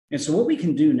And so what we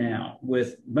can do now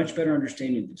with much better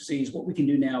understanding of the disease, what we can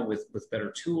do now with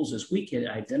better tools is we can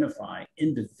identify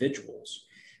individuals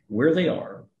where they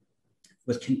are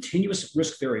with continuous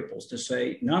risk variables to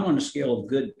say, not on a scale of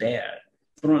good, bad,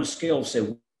 but on a scale of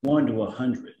say 1 to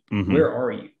 100, where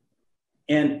are you?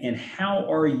 And how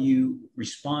are you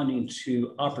responding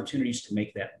to opportunities to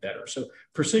make that better? So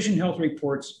Precision Health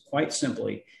Reports, quite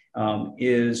simply,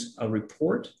 is a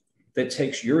report that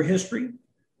takes your history,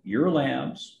 your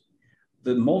labs,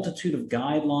 the multitude of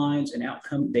guidelines and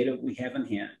outcome data we have in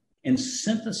hand, and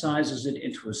synthesizes it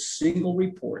into a single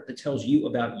report that tells you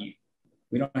about you.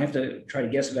 We don't have to try to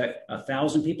guess about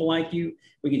 1,000 people like you.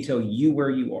 We can tell you where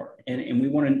you are. And we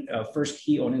want to first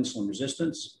key on insulin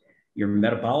resistance, your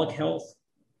metabolic health,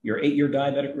 your 8-year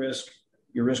diabetic risk,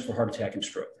 your risk for heart attack and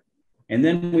stroke. And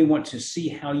then we want to see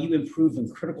how you improve in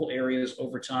critical areas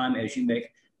over time as you make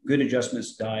good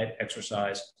adjustments, diet,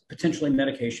 exercise, potentially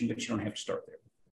medication, but you don't have to start there.